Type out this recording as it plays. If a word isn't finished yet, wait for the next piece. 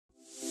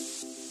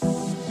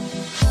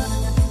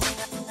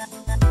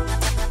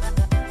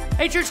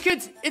Hey, church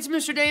kids, it's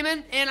Mr.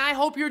 Damon, and I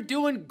hope you're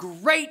doing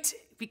great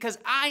because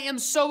I am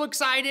so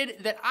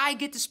excited that I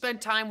get to spend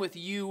time with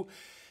you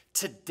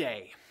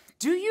today.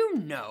 Do you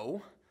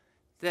know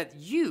that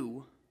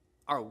you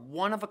are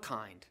one of a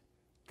kind?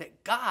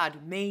 That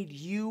God made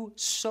you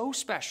so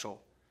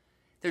special.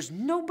 There's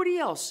nobody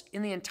else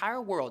in the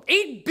entire world.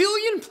 8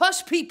 billion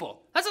plus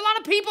people. That's a lot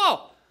of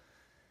people.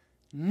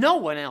 No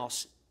one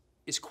else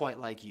is quite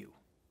like you.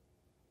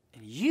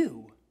 And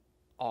you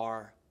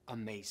are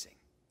amazing.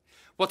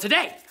 Well,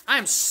 today, I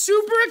am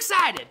super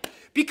excited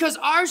because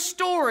our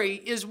story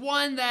is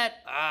one that,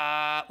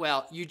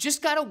 well, you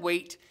just gotta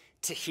wait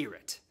to hear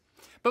it.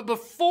 But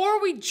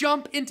before we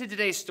jump into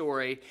today's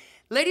story,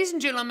 ladies and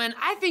gentlemen,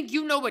 I think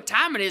you know what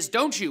time it is,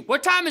 don't you?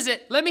 What time is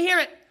it? Let me hear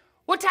it.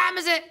 What time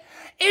is it?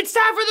 It's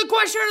time for the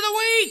question of the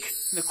week.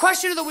 The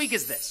question of the week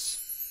is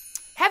this.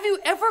 Have you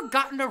ever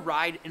gotten to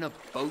ride in a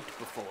boat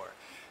before?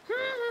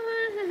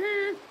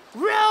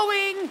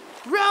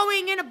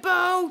 Rowing in a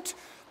boat.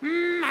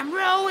 I'm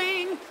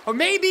rowing. Or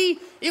maybe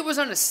it was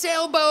on a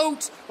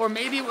sailboat, or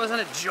maybe it was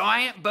on a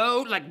giant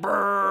boat, like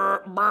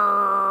brr,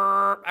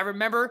 brr. I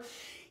remember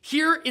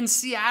here in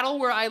Seattle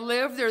where I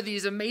live, there are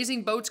these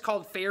amazing boats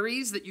called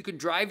ferries that you can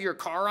drive your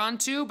car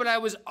onto, but I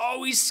was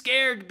always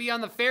scared to be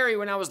on the ferry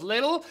when I was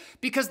little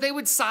because they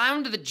would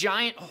sound the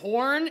giant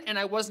horn and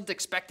I wasn't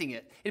expecting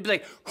it. It'd be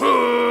like,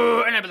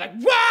 hoo, and I'd be like,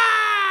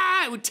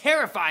 wah! It would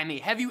terrify me.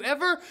 Have you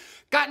ever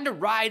gotten to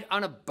ride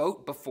on a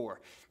boat before?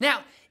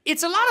 Now,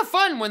 it's a lot of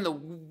fun when the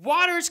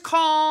water's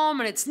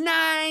calm and it's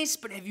nice,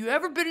 but have you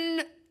ever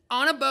been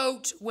on a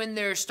boat when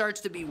there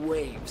starts to be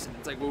waves and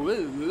it's like, whoa,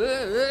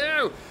 whoa,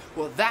 whoa.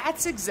 Well,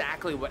 that's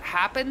exactly what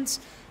happens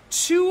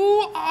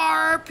to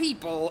our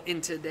people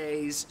in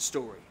today's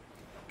story.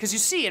 Because you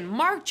see, in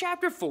Mark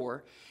chapter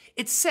 4,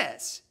 it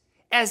says,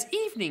 as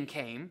evening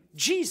came,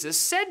 Jesus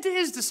said to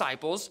his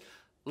disciples,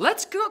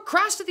 let's go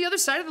across to the other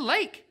side of the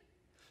lake.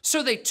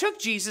 So they took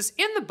Jesus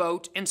in the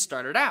boat and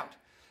started out,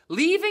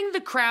 leaving the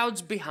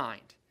crowds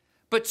behind.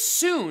 But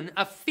soon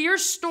a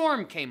fierce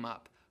storm came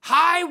up.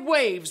 High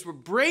waves were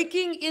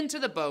breaking into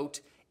the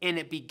boat, and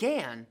it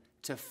began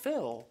to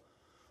fill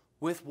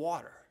with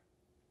water.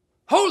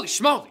 Holy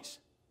schmolies!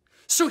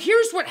 So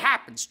here's what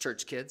happens,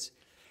 church kids.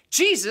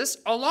 Jesus,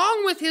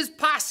 along with his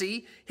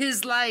posse,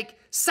 his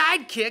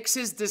sidekicks,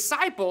 his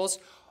disciples,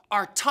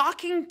 are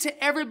talking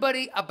to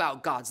everybody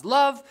about God's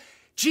love.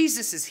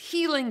 Jesus is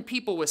healing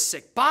people with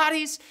sick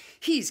bodies.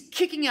 He's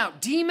kicking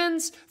out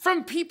demons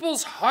from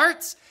people's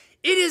hearts.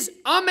 It is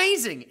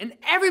amazing, and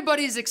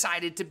everybody's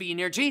excited to be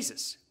near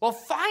Jesus. Well,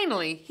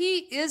 finally, he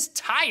is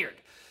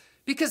tired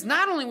because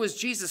not only was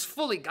Jesus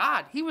fully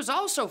God, he was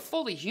also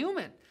fully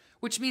human,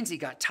 which means he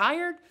got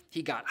tired,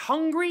 he got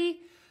hungry.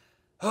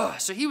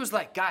 So he was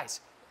like,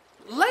 guys,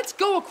 let's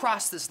go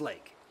across this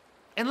lake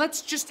and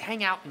let's just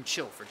hang out and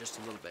chill for just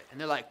a little bit.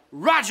 And they're like,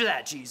 roger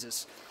that,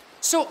 Jesus.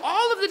 So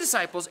all of the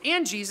disciples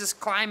and Jesus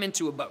climb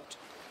into a boat.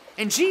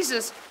 And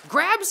Jesus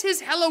grabs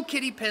his Hello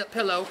Kitty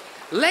pillow,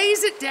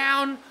 lays it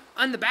down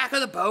on the back of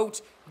the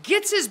boat,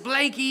 gets his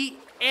blankie,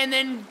 and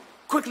then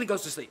quickly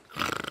goes to sleep.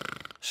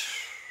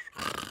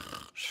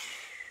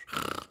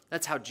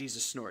 That's how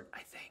Jesus snored,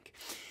 I think.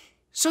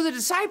 So the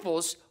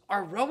disciples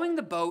are rowing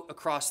the boat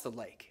across the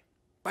lake.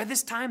 By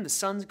this time, the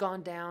sun's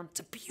gone down.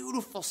 It's a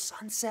beautiful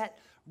sunset.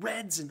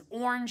 Reds and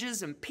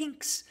oranges and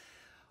pinks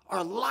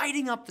are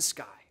lighting up the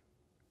sky.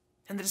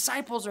 And the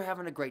disciples are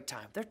having a great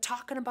time. They're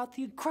talking about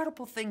the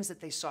incredible things that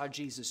they saw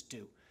Jesus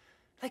do.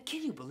 Like,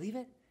 can you believe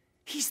it?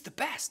 He's the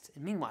best.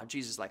 And meanwhile,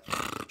 Jesus is like,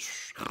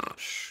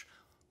 shh.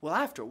 Well,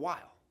 after a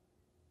while,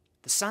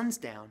 the sun's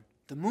down,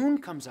 the moon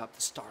comes up,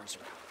 the stars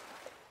are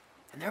out.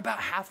 And they're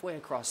about halfway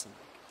across the lake.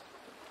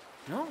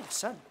 And all of a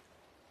sudden,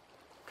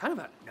 kind of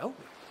out of nowhere,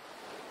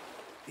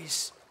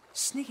 these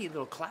sneaky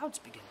little clouds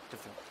begin to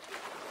form.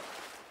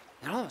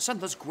 And all of a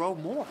sudden, those grow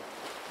more.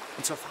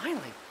 And so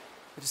finally,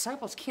 the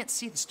disciples can't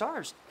see the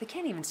stars. They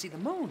can't even see the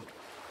moon.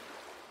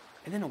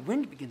 And then a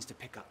wind begins to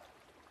pick up.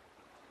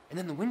 And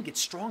then the wind gets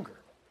stronger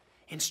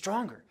and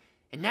stronger.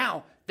 And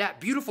now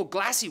that beautiful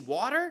glassy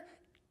water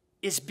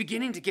is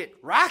beginning to get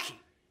rocky.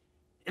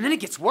 And then it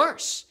gets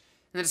worse.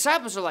 And the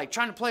disciples are like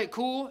trying to play it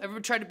cool.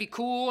 Everyone tried to be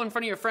cool in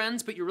front of your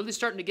friends, but you're really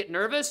starting to get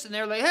nervous. And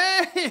they're like,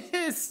 hey,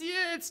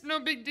 it's no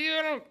big deal.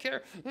 I don't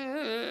care.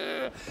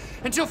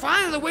 Until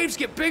finally the waves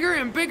get bigger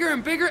and bigger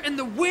and bigger, and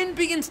the wind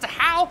begins to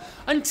howl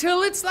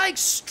until it's like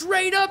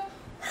straight up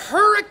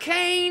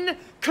hurricane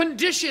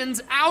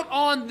conditions out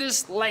on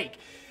this lake.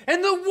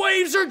 And the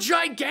waves are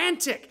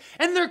gigantic,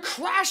 and they're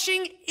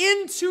crashing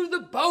into the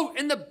boat,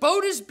 and the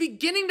boat is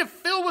beginning to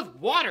fill with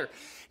water.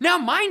 Now,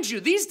 mind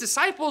you, these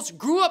disciples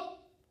grew up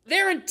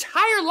their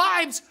entire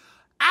lives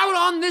out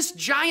on this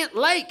giant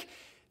lake.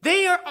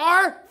 They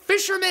are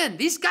fishermen.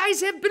 These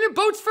guys have been in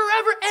boats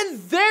forever, and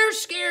they're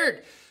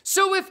scared.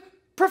 So if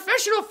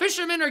professional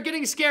fishermen are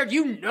getting scared,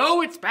 you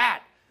know it's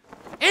bad.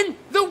 And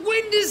the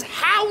wind is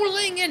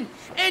howling, and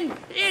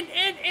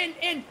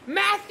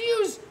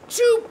Matthew's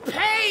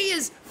toupee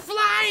is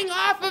flying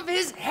off of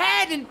his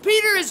head, and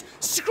Peter is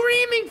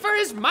screaming for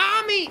his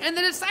mommy, and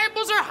the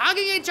disciples are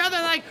hugging each other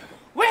like,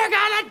 we're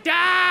gonna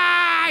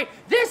die.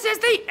 This is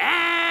the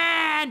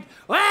end.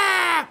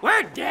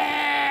 We're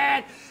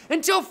dead.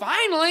 Until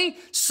finally,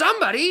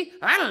 somebody,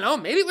 I don't know,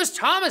 maybe it was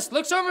Thomas,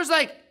 looks over and is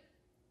like,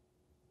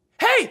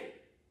 hey,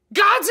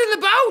 God's in the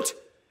boat.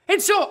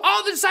 And so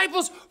all the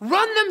disciples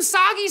run them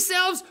soggy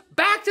selves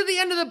back to the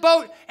end of the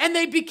boat, and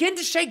they begin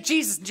to shake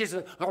Jesus. And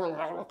Jesus,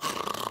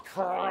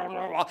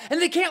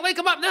 and they can't wake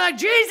him up. And they're like,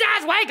 Jesus,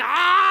 wake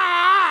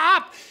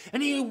up!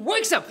 And he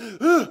wakes up,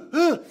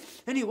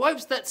 and he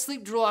wipes that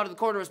sleep drool out of the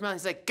corner of his mouth.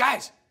 He's like,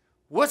 guys,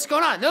 what's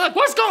going on? And they're like,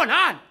 what's going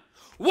on?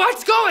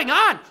 What's going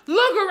on?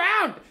 Look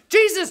around.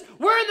 Jesus,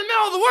 we're in the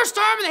middle of the worst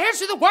storm in the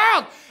history of the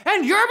world,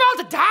 and you're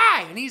about to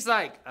die. And he's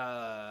like,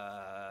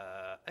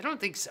 I don't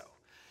think so.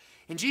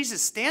 And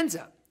Jesus stands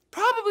up,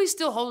 probably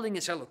still holding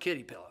his Hello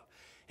Kitty pillow.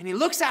 And he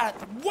looks out at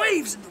the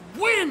waves and the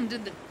wind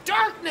and the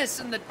darkness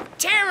and the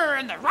terror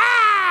and the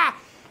rah!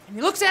 And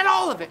he looks at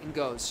all of it and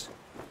goes,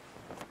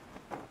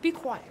 be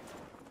quiet.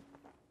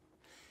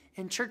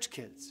 And church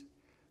kids,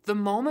 the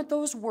moment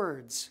those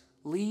words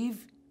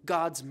leave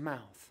God's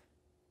mouth,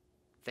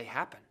 they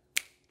happen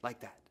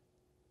like that.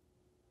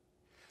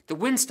 The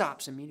wind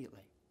stops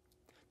immediately.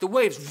 The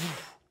waves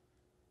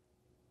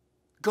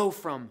go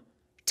from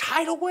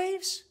tidal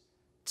waves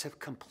to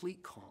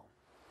complete calm.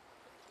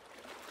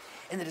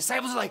 And the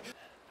disciples are like,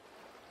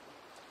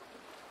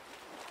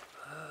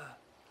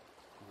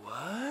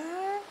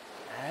 what?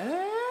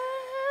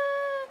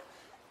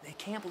 They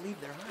can't believe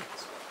their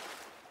eyes.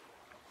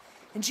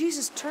 And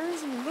Jesus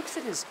turns and he looks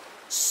at his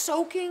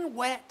soaking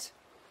wet,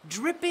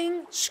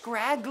 dripping,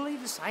 scraggly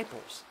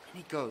disciples.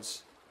 And he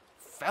goes,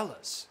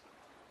 fellas,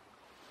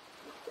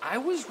 I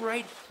was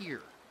right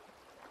here.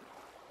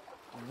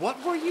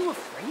 What were you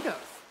afraid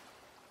of?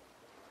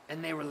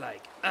 And they were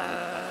like,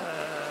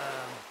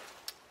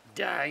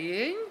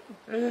 dying?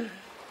 And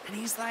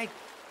he's like,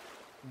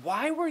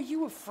 why were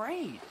you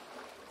afraid?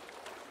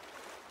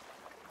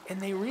 And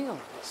they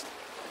realized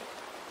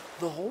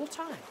the whole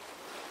time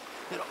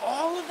that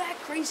all of that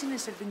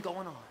craziness had been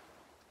going on.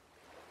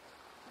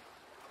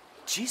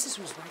 Jesus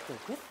was right there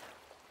with them.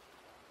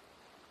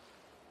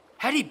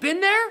 Had he been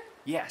there?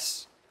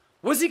 Yes.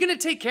 Was he going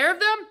to take care of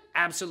them?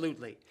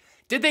 Absolutely.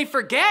 Did they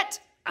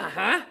forget?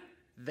 Uh-huh.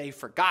 They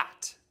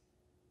forgot.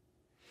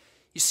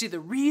 You see, the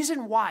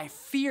reason why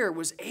fear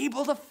was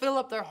able to fill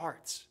up their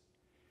hearts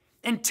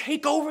and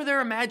take over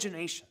their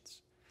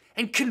imaginations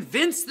and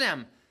convince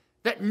them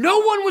that no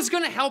one was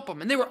going to help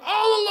them and they were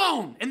all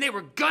alone and they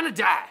were going to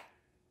die.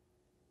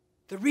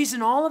 The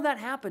reason all of that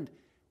happened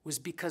was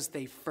because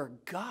they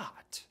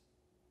forgot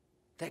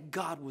that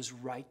God was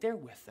right there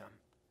with them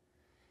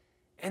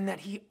and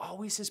that he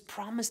always has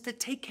promised to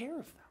take care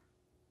of them.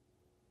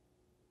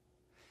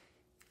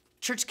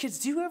 Church kids,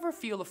 do you ever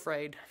feel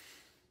afraid?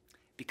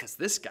 Because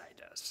this guy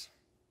does.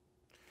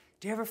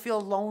 Do you ever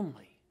feel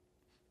lonely?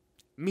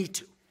 Me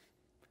too.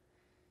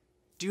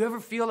 Do you ever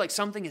feel like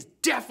something is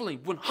definitely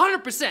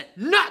 100%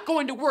 not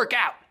going to work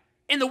out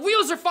and the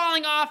wheels are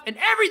falling off and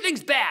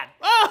everything's bad?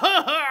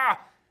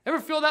 Ever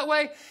feel that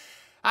way?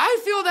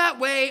 I feel that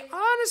way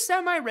on a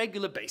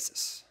semi-regular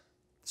basis.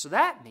 So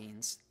that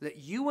means that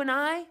you and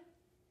I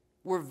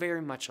were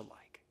very much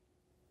alike.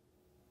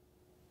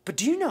 But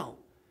do you know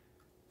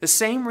the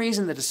same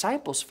reason the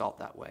disciples felt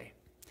that way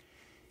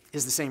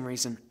is the same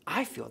reason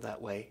I feel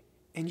that way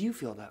and you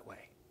feel that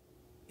way?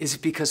 Is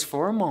because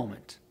for a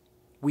moment,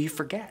 we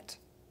forget.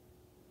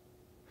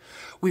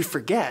 We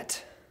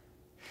forget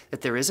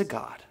that there is a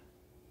God.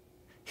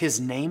 His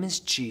name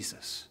is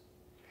Jesus,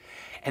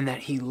 and that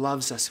he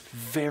loves us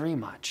very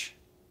much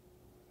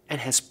and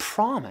has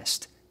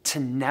promised to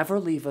never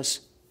leave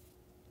us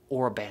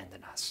or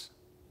abandon us.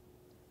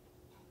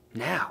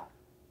 Now,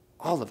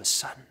 all of a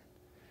sudden,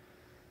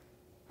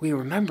 we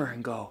remember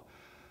and go,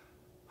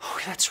 oh,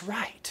 that's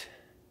right.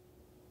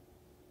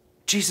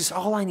 Jesus,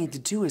 all I need to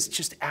do is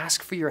just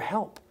ask for your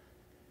help.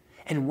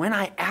 And when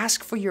I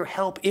ask for your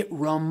help, it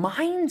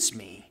reminds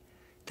me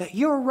that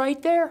you're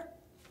right there,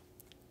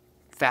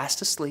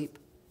 fast asleep,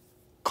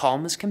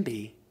 calm as can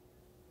be,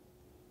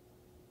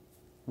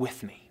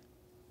 with me.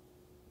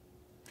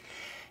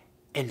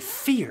 And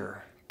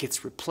fear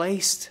gets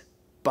replaced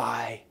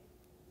by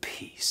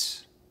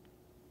peace.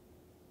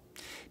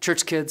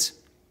 Church kids,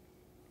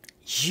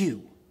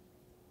 you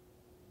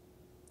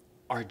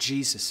are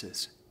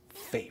Jesus's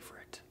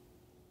favorite.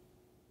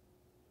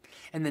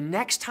 And the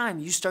next time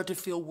you start to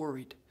feel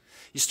worried,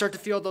 you start to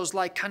feel those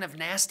like kind of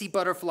nasty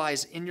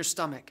butterflies in your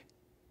stomach.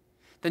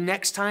 The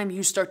next time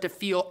you start to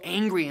feel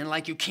angry and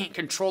like you can't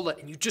control it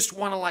and you just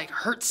want to like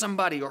hurt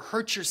somebody or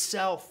hurt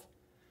yourself,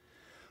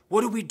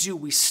 what do?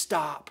 We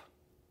stop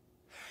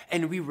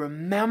and we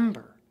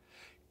remember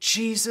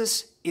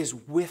Jesus is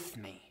with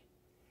me.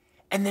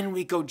 And then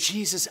we go,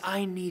 Jesus,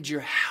 I need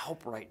your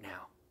help right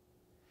now.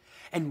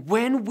 And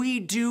when we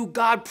do,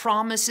 God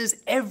promises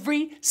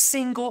every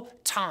single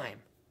time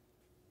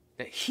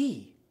that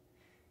he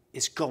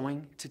is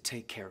going to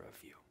take care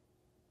of you.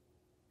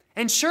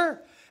 And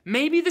sure,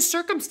 maybe the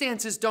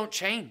circumstances don't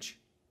change.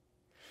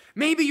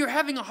 Maybe you're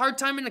having a hard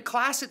time in a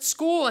class at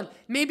school, and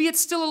maybe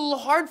it's still a little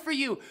hard for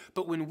you.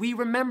 But when we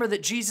remember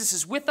that Jesus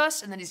is with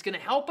us and that he's going to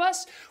help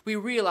us, we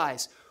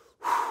realize,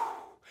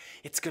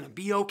 it's going to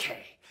be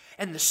okay.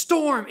 And the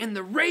storm and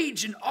the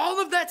rage and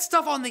all of that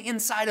stuff on the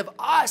inside of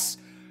us,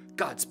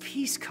 God's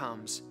peace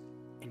comes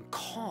and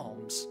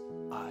calms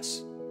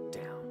us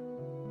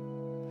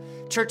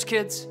down. Church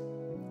kids,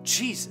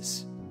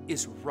 Jesus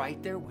is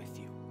right there with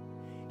you.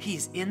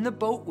 He's in the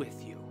boat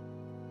with you,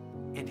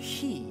 and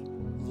he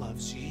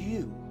loves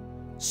you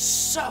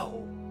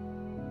so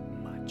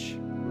much.